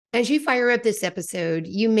As you fire up this episode,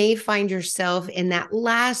 you may find yourself in that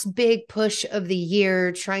last big push of the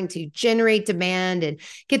year, trying to generate demand and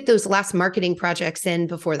get those last marketing projects in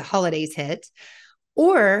before the holidays hit.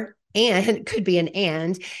 Or, and it could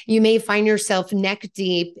be you may find yourself neck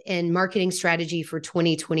deep in marketing strategy for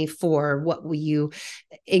 2024. What will you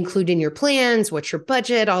include in your plans? What's your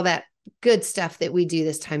budget? All that good stuff that we do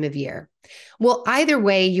this time of year. Well, either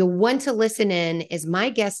way, you'll want to listen in as my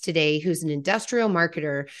guest today, who's an industrial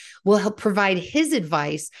marketer, will help provide his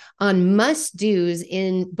advice on must-dos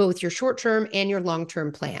in both your short-term and your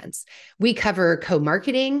long-term plans. We cover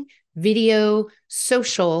co-marketing, video,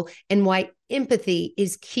 social, and why empathy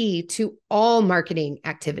is key to all marketing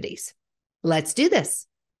activities. Let's do this.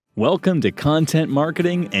 Welcome to Content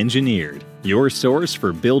Marketing Engineered, your source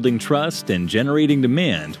for building trust and generating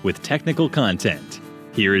demand with technical content.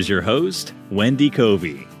 Here is your host, Wendy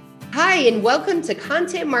Covey. Hi, and welcome to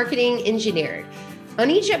Content Marketing Engineered.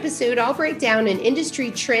 On each episode, I'll break down an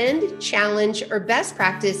industry trend, challenge, or best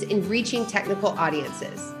practice in reaching technical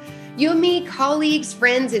audiences. You'll meet colleagues,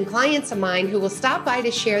 friends, and clients of mine who will stop by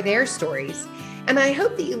to share their stories. And I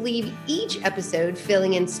hope that you leave each episode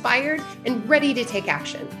feeling inspired and ready to take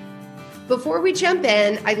action. Before we jump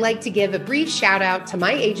in, I'd like to give a brief shout out to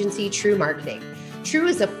my agency, True Marketing. True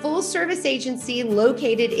is a full-service agency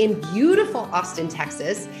located in beautiful Austin,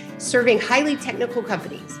 Texas, serving highly technical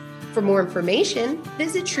companies. For more information,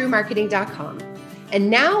 visit truemarketing.com. And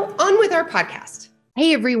now, on with our podcast.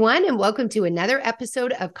 Hey, everyone, and welcome to another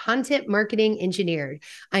episode of Content Marketing Engineered.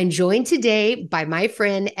 I'm joined today by my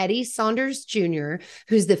friend, Eddie Saunders Jr.,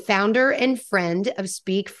 who's the founder and friend of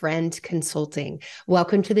Speak Friend Consulting.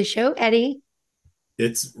 Welcome to the show, Eddie.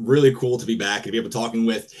 It's really cool to be back and be able to talking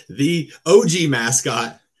with the OG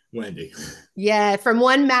mascot, Wendy. Yeah, from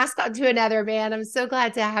one mascot to another, man. I'm so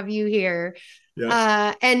glad to have you here.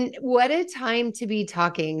 Yeah. And what a time to be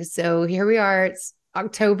talking. So here we are. It's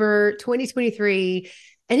October 2023,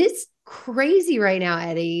 and it's crazy right now,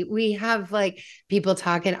 Eddie. We have like people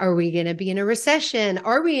talking, are we going to be in a recession?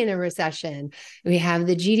 Are we in a recession? We have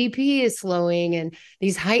the GDP is slowing and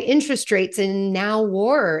these high interest rates and now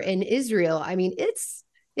war in Israel. I mean, it's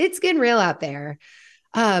getting real out there.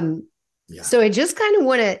 So I just kind of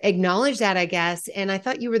want to acknowledge that, I guess. And I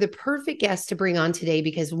thought you were the perfect guest to bring on today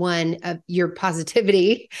because one of your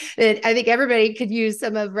positivity that I think everybody could use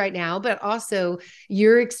some of right now, but also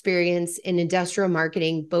your experience in industrial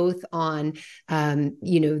marketing, both on,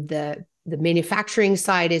 the manufacturing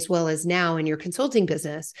side, as well as now in your consulting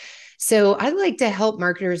business. So I'd like to help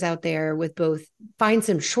marketers out there with both find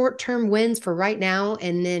some short-term wins for right now,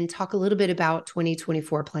 and then talk a little bit about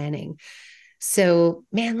 2024 planning. So,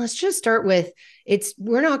 man, let's just start with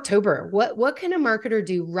we're in October. What can a marketer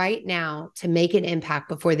do right now to make an impact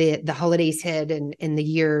before the holidays hit and the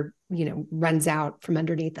year, runs out from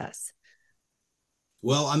underneath us?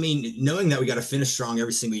 Well, I mean, knowing that we got to finish strong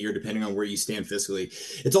every single year, depending on where you stand fiscally,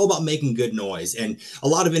 it's all about making good noise. And a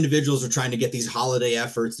lot of individuals are trying to get these holiday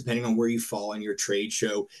efforts, depending on where you fall in your trade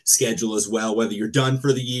show schedule as well, whether you're done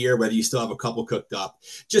for the year, whether you still have a couple cooked up.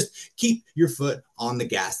 Just keep your foot on the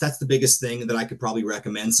gas. That's the biggest thing that I could probably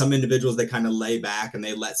recommend. Some individuals, they kind of lay back and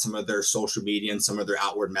they let some of their social media and some of their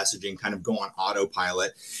outward messaging kind of go on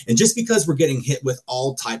autopilot. And just because we're getting hit with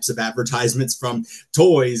all types of advertisements from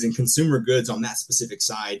toys and consumer goods on that specific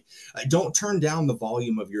side, don't turn down the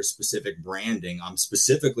volume of your specific branding,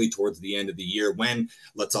 specifically towards the end of the year when,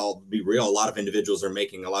 let's all be real, a lot of individuals are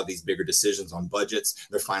making a lot of these bigger decisions on budgets.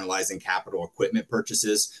 They're finalizing capital equipment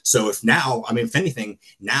purchases. So if anything,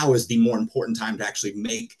 now is the more important time to actually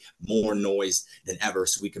make more noise than ever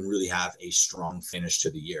so we can really have a strong finish to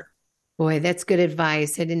the year. Boy, that's good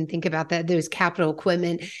advice. I didn't think about that. Those capital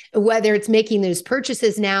equipment, whether it's making those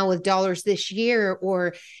purchases now with dollars this year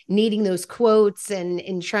or needing those quotes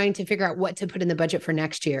and trying to figure out what to put in the budget for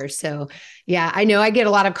next year. So yeah, I know I get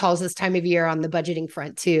a lot of calls this time of year on the budgeting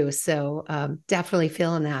front too. So definitely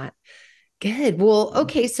feeling that. Good. Well,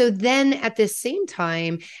 okay. So then at the same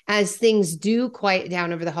time, as things do quiet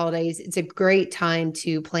down over the holidays, it's a great time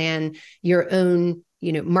to plan your own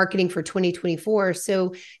marketing for 2024.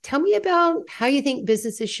 So tell me about how you think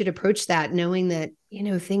businesses should approach that, knowing that,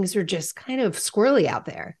 things are just kind of squirrely out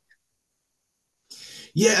there.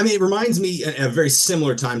 Yeah, I mean, it reminds me of a very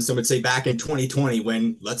similar time. Some would say back in 2020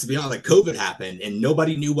 when, let's be honest, like COVID happened and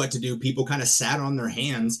nobody knew what to do. People kind of sat on their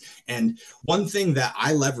hands. And one thing that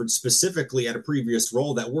I leveraged specifically at a previous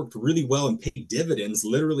role that worked really well and paid dividends,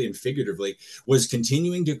 literally and figuratively, was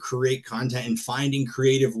continuing to create content and finding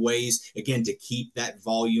creative ways, again, to keep that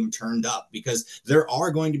volume turned up. Because there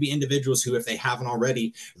are going to be individuals who, if they haven't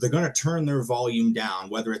already, they're going to turn their volume down,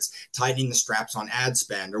 whether it's tightening the straps on ad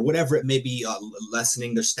spend or whatever it may be, lessening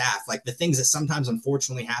transitioning their staff, like the things that sometimes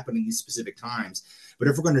unfortunately happen in these specific times. But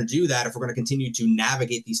if we're going to do that, if we're going to continue to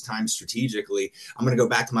navigate these times strategically, I'm going to go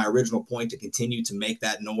back to my original point to continue to make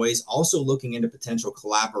that noise. Also looking into potential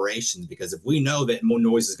collaborations, because if we know that more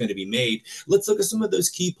noise is going to be made, let's look at some of those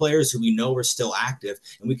key players who we know are still active,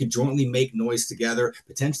 and we could jointly make noise together,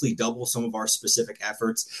 potentially double some of our specific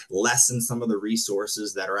efforts, lessen some of the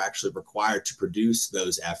resources that are actually required to produce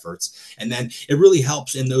those efforts. And then it really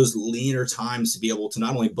helps in those leaner times to be able to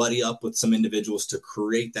not only buddy up with some individuals to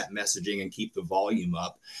create that messaging and keep the volume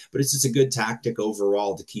up, but it's just a good tactic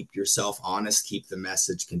overall to keep yourself honest, keep the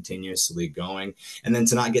message continuously going, and then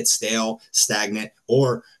to not get stale, stagnant,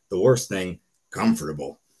 or the worst thing,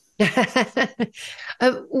 comfortable.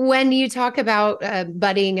 When you talk about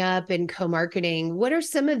buddying up and co-marketing, what are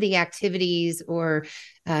some of the activities or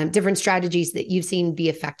different strategies that you've seen be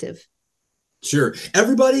effective? Sure.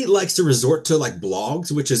 Everybody likes to resort to like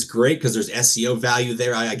blogs, which is great because there's SEO value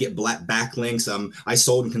there. I get backlinks. I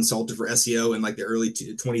sold and consulted for SEO in like the early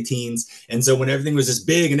 20 teens. And so when everything was just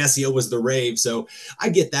big and SEO was the rave. So I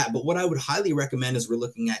get that. But what I would highly recommend is we're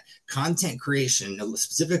looking at content creation,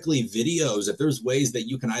 specifically videos. If there's ways that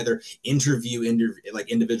you can either interview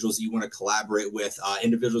like individuals that you want to collaborate with,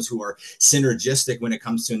 individuals who are synergistic when it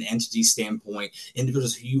comes to an entity standpoint,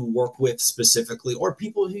 individuals who you work with specifically, or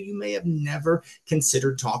people who you may have never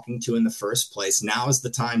considered talking to in the first place. Now is the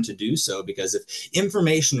time to do so, because if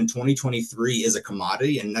information in 2023 is a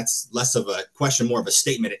commodity, and that's less of a question, more of a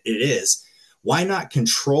statement, it is, why not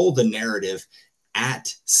control the narrative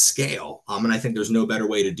at scale? And I think there's no better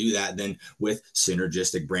way to do that than with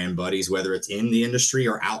synergistic brand buddies, whether it's in the industry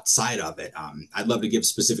or outside of it. I'd love to give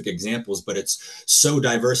specific examples, but it's so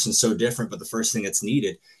diverse and so different. But the first thing that's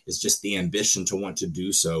needed is just the ambition to want to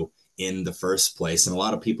do so in the first place. And a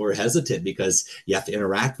lot of people are hesitant because you have to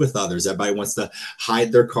interact with others. Everybody wants to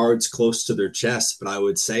hide their cards close to their chest. But I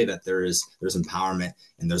would say that there's empowerment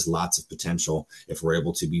and there's lots of potential if we're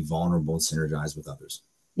able to be vulnerable and synergize with others.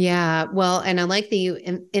 Yeah, well, and I like that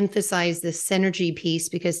you emphasize the synergy piece,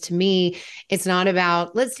 because to me, it's not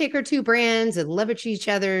about let's take our two brands and leverage each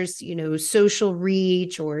other's, social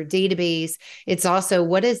reach or database. It's also,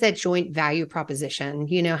 what is that joint value proposition?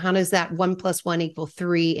 How does that 1+1 =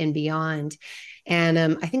 3 and beyond? And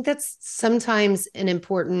I think that's sometimes an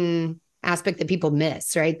important aspect that people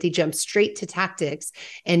miss, right? They jump straight to tactics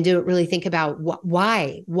and don't really think about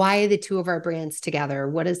why the two of our brands together.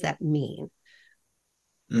 What does that mean?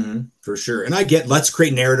 Mm-hmm, for sure. And I get, let's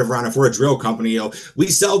create narrative around, if we're a drill company, we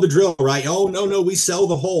sell the drill, right? Oh, no, we sell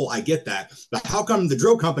the hole. I get that. But how come the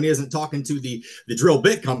drill company isn't talking to the drill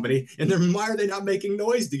bit company? And then why are they not making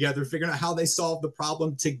noise together, figuring out how they solve the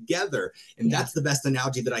problem together? And that's the best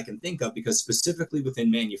analogy that I can think of, because specifically within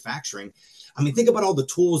manufacturing, I mean, think about all the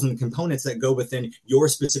tools and the components that go within your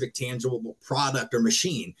specific tangible product or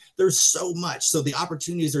machine. There's so much. So the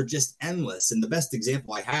opportunities are just endless. And the best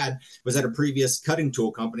example I had was at a previous cutting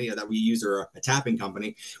tool company that we use, or a tapping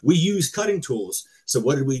company. We use cutting tools. So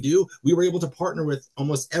what did we do? We were able to partner with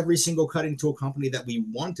almost every single cutting tool company that we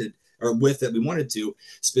wanted, or with that we wanted to,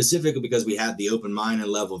 specifically because we had the open mind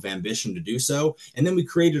and level of ambition to do so. And then we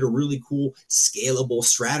created a really cool scalable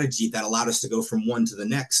strategy that allowed us to go from one to the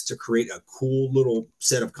next to create a cool little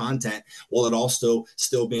set of content, while it also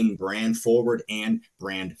still being brand forward and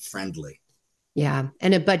brand friendly. Yeah.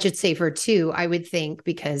 And a budget saver too, I would think,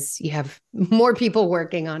 because you have more people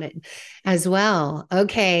working on it as well.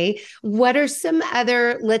 Okay. What are some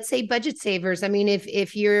other, let's say, budget savers? I mean,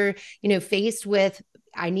 if you're, faced with,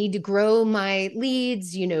 I need to grow my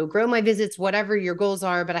leads, grow my visits, whatever your goals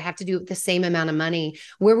are, but I have to do it with the same amount of money,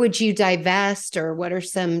 where would you divest, or what are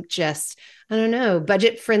some just, I don't know,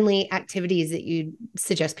 budget friendly activities that you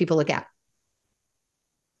suggest people look at?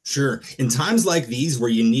 Sure. In times like these where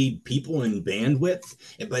you need people and bandwidth,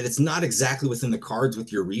 but it's not exactly within the cards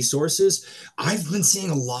with your resources, I've been seeing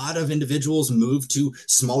a lot of individuals move to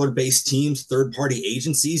smaller based teams, third-party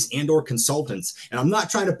agencies, and or consultants. And I'm not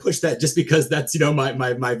trying to push that just because that's,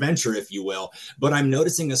 my venture, if you will, but I'm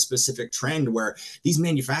noticing a specific trend where these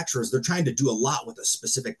manufacturers, they're trying to do a lot with a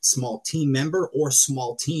specific small team member or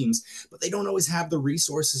small teams, but they don't always have the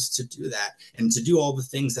resources to do that and to do all the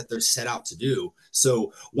things that they're set out to do.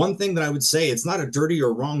 So one thing that I would say, it's not a dirty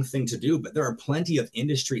or wrong thing to do, but there are plenty of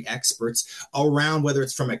industry experts around, whether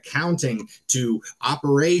it's from accounting to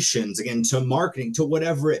operations, again, to marketing, to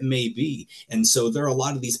whatever it may be. And so there are a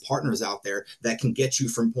lot of these partners out there that can get you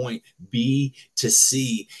from point B to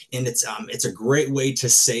C. And it's a great way to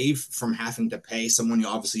save from having to pay someone,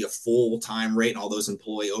 obviously a full-time rate and all those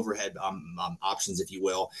employee overhead options, if you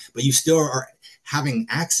will, but you still are having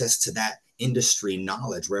access to that industry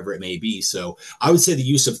knowledge, wherever it may be. So I would say the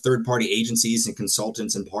use of third-party agencies and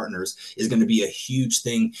consultants and partners is going to be a huge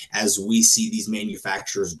thing as we see these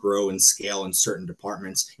manufacturers grow and scale in certain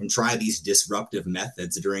departments and try these disruptive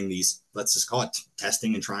methods during these, let's just call it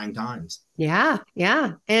testing and trying times. Yeah,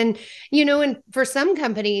 yeah. And, and for some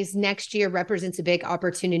companies, next year represents a big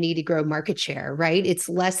opportunity to grow market share, right? It's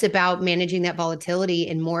less about managing that volatility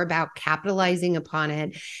and more about capitalizing upon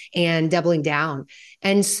it and doubling down.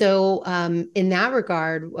 And so, in that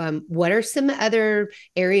regard, what are some other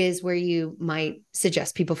areas where you might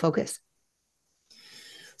suggest people focus?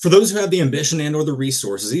 For those who have the ambition and or the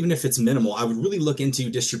resources, even if it's minimal, I would really look into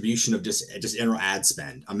distribution of just general ad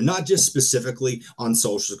spend. I mean, not just specifically on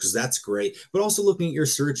social, because that's great, but also looking at your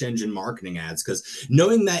search engine marketing ads, because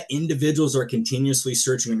knowing that individuals are continuously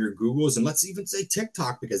searching on your Googles, and let's even say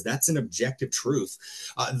TikTok, because that's an objective truth.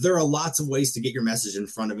 There are lots of ways to get your message in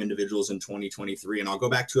front of individuals in 2023. And I'll go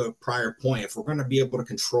back to a prior point. If we're going to be able to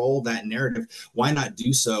control that narrative, why not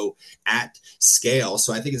do so at scale?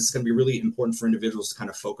 So I think it's going to be really important for individuals to kind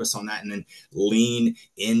of focus on that and then lean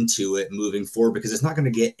into it moving forward, because it's not going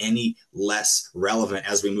to get any less relevant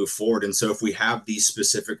as we move forward. And so if we have these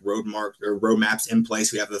specific roadmaps in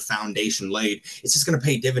place, we have the foundation laid, it's just going to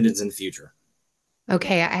pay dividends in the future.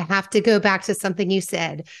 Okay, I have to go back to something you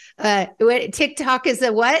said. TikTok is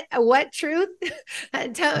a what? A what truth?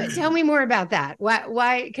 Tell me more about that.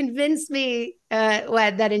 Why convince me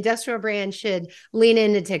that industrial brands should lean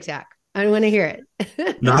into TikTok? I want to hear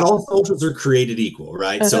it. Not all socials are created equal,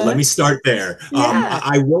 right? So let me start there. Yeah.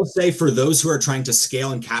 I will say, for those who are trying to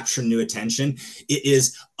scale and capture new attention, it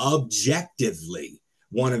is objectively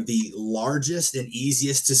one of the largest and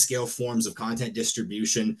easiest to scale forms of content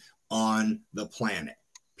distribution on the planet,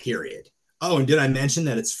 period. Oh, and did I mention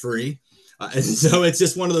that it's free? And so it's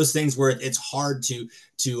just one of those things where it's hard to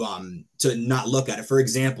not look at it. For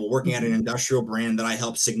example, working at an industrial brand that I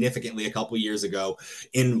helped significantly a couple of years ago,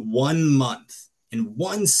 in 1 month, in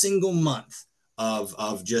one single month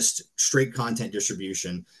of just straight content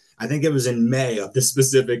distribution, I think it was in May of this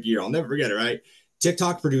specific year, I'll never forget it, right?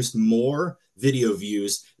 TikTok produced more video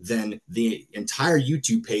views than the entire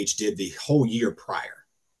YouTube page did the whole year prior.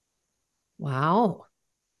 Wow.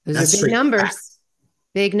 Those That's are big numbers. fact.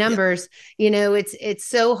 Big numbers. Yeah. It's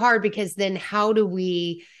so hard, because then how do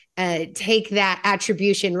we take that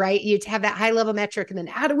attribution, right? You have that high level metric, and then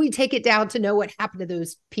how do we take it down to know what happened to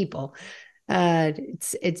those people? You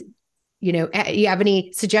have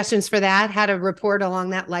any suggestions for that? How to report along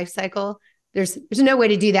that life cycle? There's no way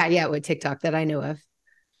to do that yet with TikTok that I know of.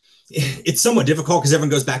 It's somewhat difficult because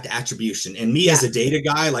everyone goes back to attribution, and me as a data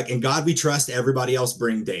guy, like, in God we trust, everybody else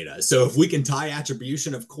bring data. So if we can tie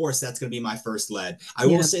attribution, of course, that's going to be my first lead. I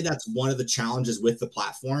will say that's one of the challenges with the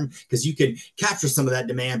platform, because you can capture some of that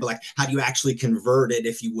demand, but like, how do you actually convert it,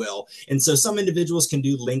 if you will? And so some individuals can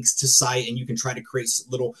do links to site, and you can try to create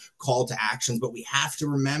little call to actions, but we have to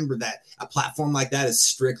remember that a platform like that is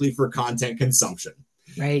strictly for content consumption.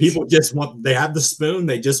 Right. People they have the spoon,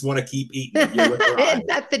 they just want to keep eating. Isn't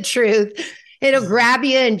that the truth? It'll grab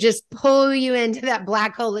you and just pull you into that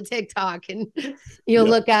black hole of TikTok, and you'll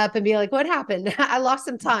look up and be like, what happened? I lost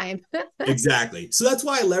some time. Exactly. So that's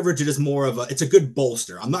why I leverage it as more of it's a good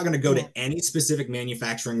bolster. I'm not going to go to any specific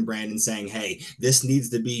manufacturing brand and saying, hey, this needs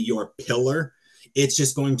to be your pillar. It's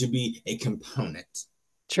just going to be a component.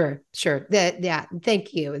 Sure.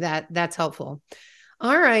 Thank you. That's helpful.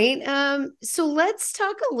 All right. So let's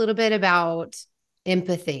talk a little bit about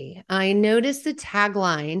empathy. I noticed the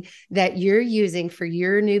tagline that you're using for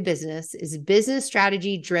your new business is business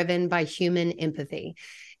strategy driven by human empathy.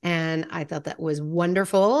 And I thought that was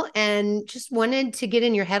wonderful, and just wanted to get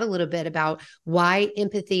in your head a little bit about why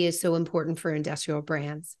empathy is so important for industrial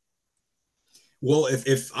brands. Well,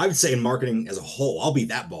 if I would say in marketing as a whole, I'll be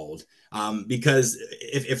that bold. Because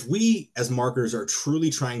if we as marketers are truly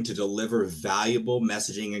trying to deliver valuable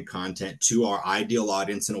messaging and content to our ideal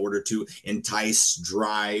audience in order to entice,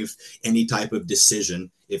 drive any type of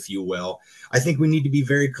decision, if you will, I think we need to be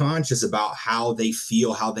very conscious about how they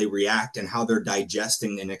feel, how they react, and how they're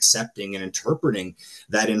digesting and accepting and interpreting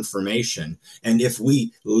that information. And if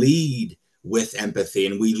we lead with empathy,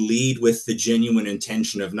 and we lead with the genuine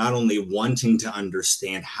intention of not only wanting to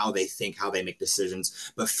understand how they think, how they make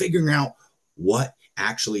decisions, but figuring out what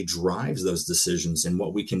actually drives those decisions and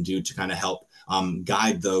what we can do to kind of help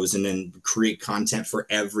guide those and then create content for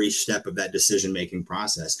every step of that decision-making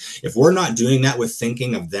process. If we're not doing that with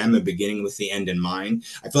thinking of them and beginning with the end in mind,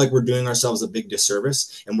 I feel like we're doing ourselves a big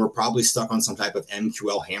disservice, and we're probably stuck on some type of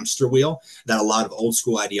MQL hamster wheel that a lot of old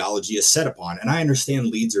school ideology is set upon. And I understand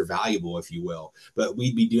leads are valuable, if you will, but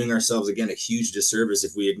we'd be doing ourselves, again, a huge disservice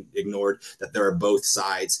if we ignored that there are both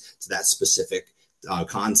sides to that specific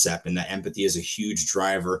concept, and that empathy is a huge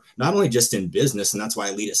driver, not only just in business, and that's why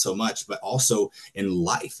I lead it so much, but also in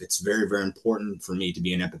life. It's very, very important for me to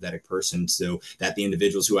be an empathetic person, so that the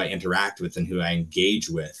individuals who I interact with and who I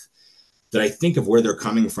engage with, that I think of where they're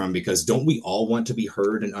coming from, because don't we all want to be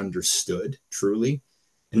heard and understood truly?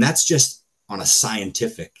 And that's just on a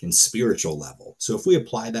scientific and spiritual level. So if we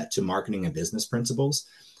apply that to marketing and business principles,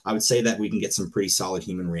 I would say that we can get some pretty solid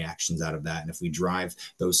human reactions out of that. And if we drive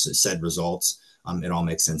those said results, it all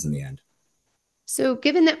makes sense in the end. So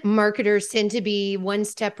given that marketers tend to be one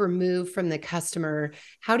step removed from the customer,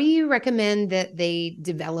 how do you recommend that they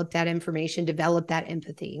develop that information, develop that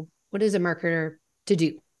empathy? What is a marketer to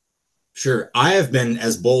do? Sure. I have been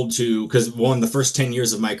as bold to, because the first 10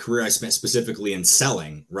 years of my career, I spent specifically in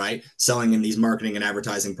selling, right? Selling in these marketing and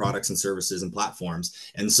advertising products and services and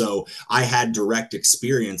platforms. And so I had direct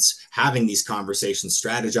experience having these conversations,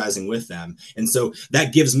 strategizing with them. And so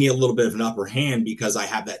that gives me a little bit of an upper hand because I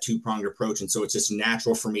have that two-pronged approach. And so it's just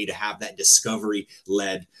natural for me to have that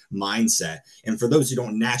discovery-led mindset. And for those who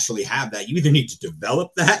don't naturally have that, you either need to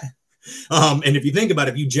develop that. And if you think about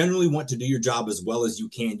it, if you generally want to do your job as well as you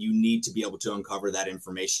can, you need to be able to uncover that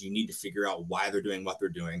information. You need to figure out why they're doing what they're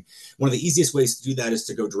doing. One of the easiest ways to do that is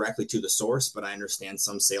to go directly to the source. But I understand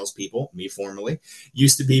some salespeople, me formerly,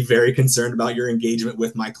 used to be very concerned about your engagement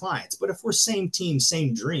with my clients. But if we're same team,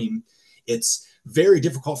 same dream, it's very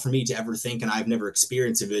difficult for me to ever think, and I've never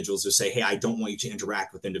experienced individuals who say, hey, I don't want you to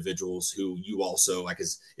interact with individuals who you also like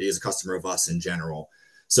is a customer of us in general.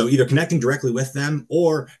 So either connecting directly with them,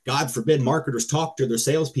 or God forbid marketers talk to their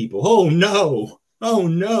salespeople. Oh no,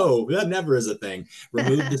 that never is a thing.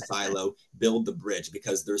 Remove the silo, build the bridge,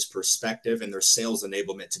 because there's perspective and there's sales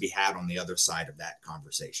enablement to be had on the other side of that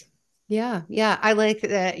conversation. Yeah. Yeah. I like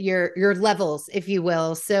that your levels, if you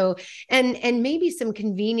will. So, and maybe some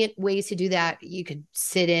convenient ways to do that. You could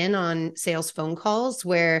sit in on sales phone calls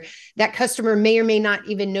where that customer may or may not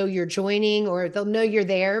even know you're joining, or they'll know you're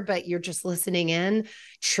there, but you're just listening in.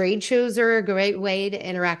 Trade shows are a great way to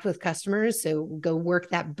interact with customers. So go work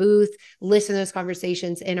that booth, listen to those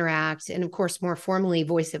conversations, interact. And of course, more formally,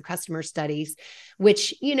 voice of customer studies,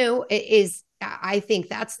 which, is, I think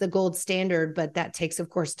that's the gold standard, but that takes,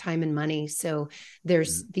 of course, time and money. So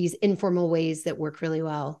there's these informal ways that work really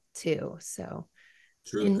well too. So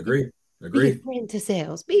true. Agree. Be a friend to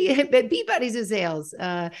sales, be buddies with sales.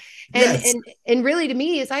 Yes. And really to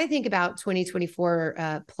me, as I think about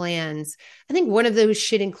 2024 plans, I think one of those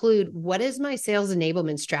should include, what is my sales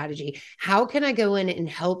enablement strategy? How can I go in and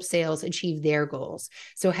help sales achieve their goals?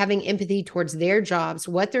 So having empathy towards their jobs,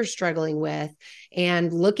 what they're struggling with,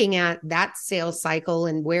 and looking at that sales cycle,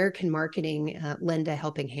 and where can marketing lend a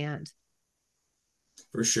helping hand?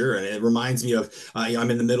 For sure. And it reminds me of,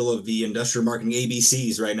 I'm in the middle of the industrial marketing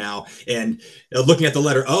ABCs right now. And looking at the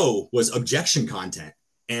letter O was objection content.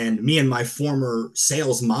 And me and my former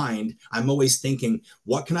sales mind, I'm always thinking,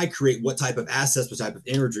 what can I create? What type of assets, what type of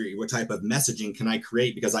imagery, what type of messaging can I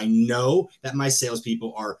create? Because I know that my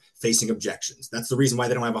salespeople are facing objections. That's the reason why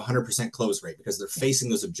they don't have a 100% close rate, because they're facing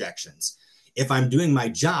those objections. If I'm doing my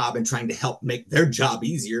job and trying to help make their job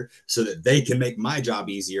easier so that they can make my job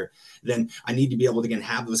easier, then I need to be able to, again,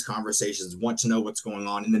 have those conversations, want to know what's going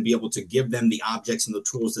on, and then be able to give them the objects and the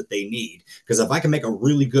tools that they need. Because if I can make a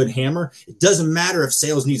really good hammer, it doesn't matter if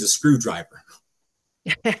sales needs a screwdriver.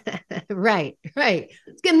 Right.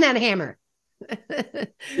 Let's give them that hammer.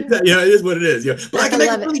 It is what it is. But I can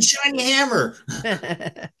make a really shiny hammer.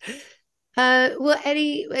 Well,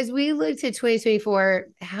 Eddie, as we look to 2024,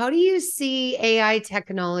 how do you see AI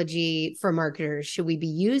technology for marketers? Should we be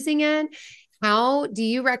using it? How do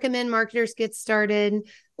you recommend marketers get started?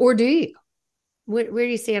 Or do you? Where do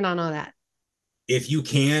you stand on all that? If you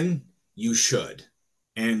can, you should.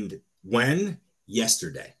 And when?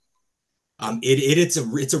 Yesterday.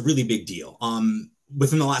 It's a really big deal.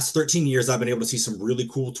 Within the last 13 years, I've been able to see some really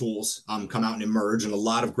cool tools come out and emerge, and a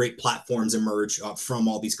lot of great platforms emerge from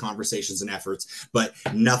all these conversations and efforts, but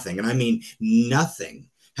nothing, and I mean nothing,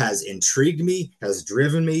 has intrigued me, has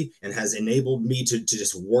driven me, and has enabled me to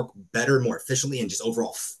just work better, more efficiently, and just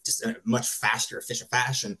overall just a much faster, efficient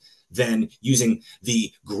fashion than using the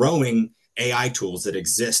growing AI tools that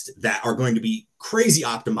exist that are going to be crazy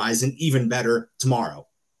optimized and even better tomorrow.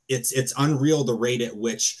 it's unreal the rate at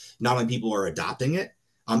which not only people are adopting it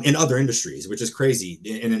in other industries, which is crazy.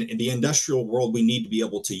 In the industrial world, we need to be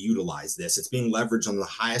able to utilize this. It's being leveraged on the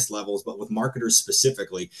highest levels, but with marketers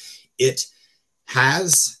specifically, it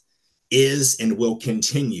is, and will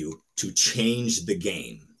continue to change the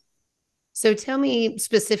game. So tell me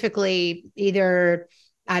specifically, either,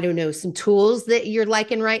 I don't know, some tools that you're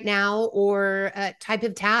liking right now, or a type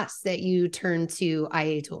of tasks that you turn to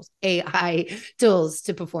AI tools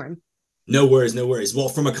to perform. No worries, no worries. Well,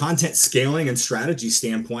 from a content scaling and strategy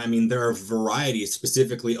standpoint, I mean, there are varieties.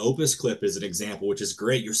 Specifically, Opus Clip is an example, which is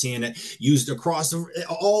great. You're seeing it used across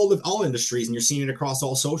all industries, and you're seeing it across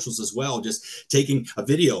all socials as well. Just taking a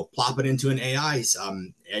video, plop it into an AI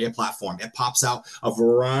platform. It pops out a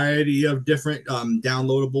variety of different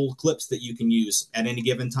downloadable clips that you can use at any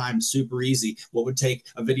given time. Super easy. What would take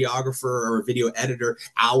a videographer or a video editor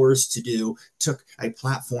hours to do took a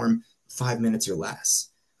platform 5 minutes or less.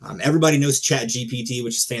 Everybody knows Chat GPT,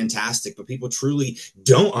 which is fantastic, but people truly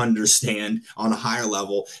don't understand on a higher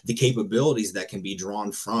level the capabilities that can be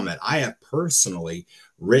drawn from it. I have personally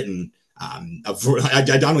written,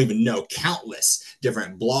 I don't even know, countless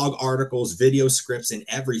different blog articles, video scripts, and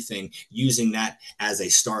everything using that as a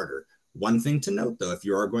starter. One thing to note, though, if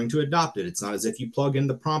you are going to adopt it, it's not as if you plug in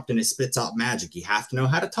the prompt and it spits out magic. You have to know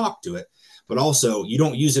how to talk to it. But also, you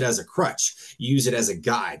don't use it as a crutch. You use it as a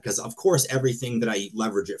guide, because, of course, everything that I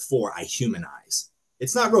leverage it for, I humanize.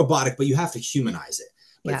 It's not robotic, but you have to humanize it.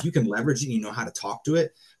 But if you can leverage it and you know how to talk to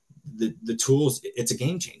it, the tools, it's a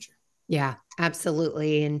game changer. Yeah,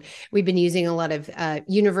 absolutely. And we've been using a lot of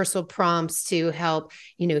universal prompts to help,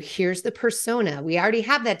 here's the persona. We already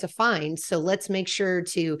have that defined. So let's make sure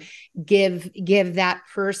to give that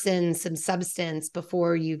person some substance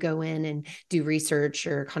before you go in and do research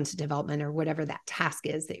or content development or whatever that task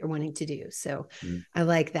is that you're wanting to do. So I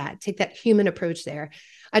like that. Take that human approach there.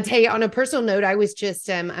 I'll tell you, on a personal note, I was just,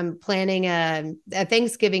 I'm planning a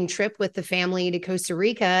Thanksgiving trip with the family to Costa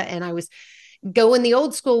Rica, and I was going the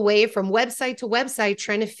old school way from website to website,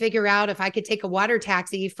 trying to figure out if I could take a water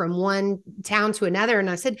taxi from one town to another.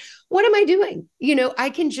 And I said, what am I doing?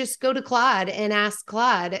 I can just go to Claude and ask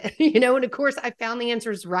Claude, and of course I found the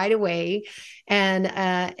answers right away,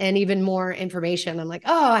 and even more information. I'm like,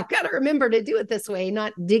 oh, I've got to remember to do it this way,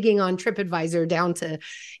 not digging on TripAdvisor down to,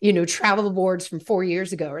 travel boards from 4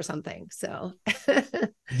 years ago or something. So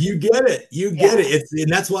you get it. You get it.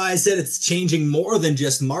 And that's why I said it's changing more than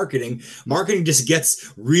just marketing. Marketing just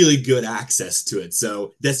gets really good access to it.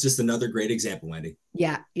 So that's just another great example, Wendy.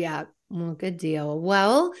 Yeah. Well, good deal.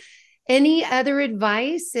 Well, any other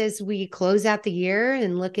advice as we close out the year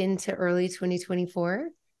and look into early 2024?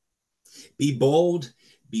 Be bold,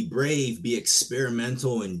 be brave, be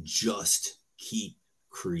experimental, and just keep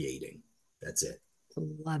creating. That's it.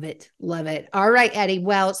 Love it. Love it. All right, Eddie.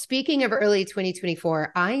 Well, speaking of early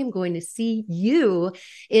 2024, I am going to see you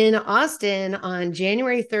in Austin on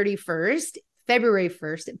January 31st, February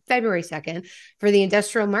 1st, February 2nd for the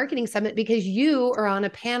Industrial Marketing Summit, because you are on a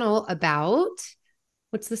panel about,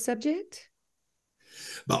 what's the subject?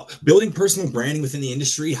 About building personal branding within the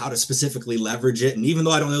industry, how to specifically leverage it. And even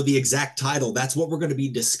though I don't know the exact title, that's what we're going to be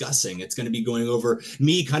discussing. It's going to be going over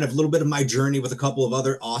me, kind of a little bit of my journey with a couple of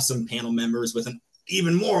other awesome panel members, with an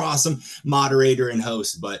even more awesome moderator and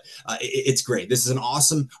host. But it's great. This is an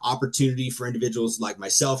awesome opportunity for individuals like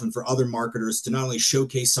myself and for other marketers to not only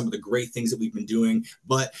showcase some of the great things that we've been doing,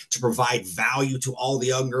 but to provide value to all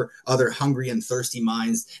the other hungry and thirsty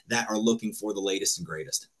minds that are looking for the latest and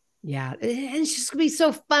greatest. Yeah. And it's just gonna be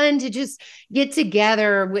so fun to just get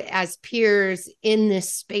together as peers in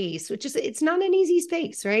this space, which is, it's not an easy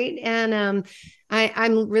space. Right. And,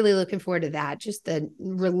 I'm really looking forward to that. Just the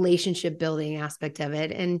relationship building aspect of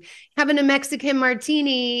it, and having a Mexican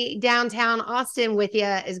martini downtown Austin with you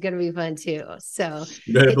is going to be fun too. So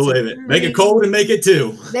you better believe it. Make it cold and make it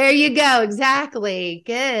too. There you go. Exactly.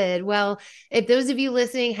 Good. Well, if those of you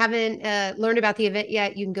listening haven't learned about the event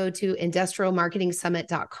yet, you can go to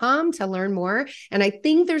industrialmarketingsummit.com to learn more. And I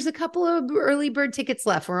think there's a couple of early bird tickets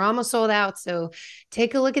left. We're almost sold out. So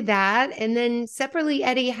take a look at that. And then separately,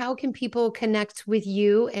 Eddie, how can people connect with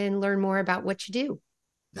you and learn more about what you do?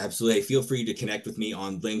 Absolutely. Feel free to connect with me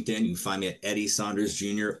on LinkedIn. You can find me at Eddie Saunders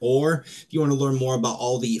Jr. Or if you want to learn more about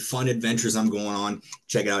all the fun adventures I'm going on,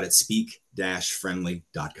 check it out at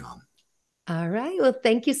speak-friendly.com. All right. Well,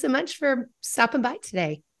 thank you so much for stopping by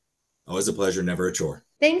today. Always a pleasure, never a chore.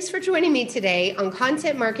 Thanks for joining me today on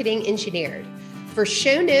Content Marketing Engineered. For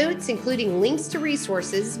show notes, including links to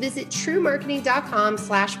resources, visit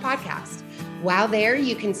truemarketing.com/podcast. While there,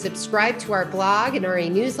 you can subscribe to our blog and our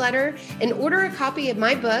newsletter and order a copy of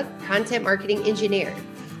my book, Content Marketing Engineered.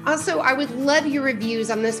 Also, I would love your reviews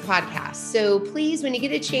on this podcast. So please, when you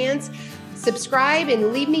get a chance, subscribe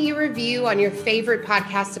and leave me your review on your favorite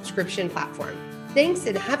podcast subscription platform. Thanks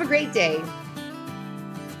and have a great day.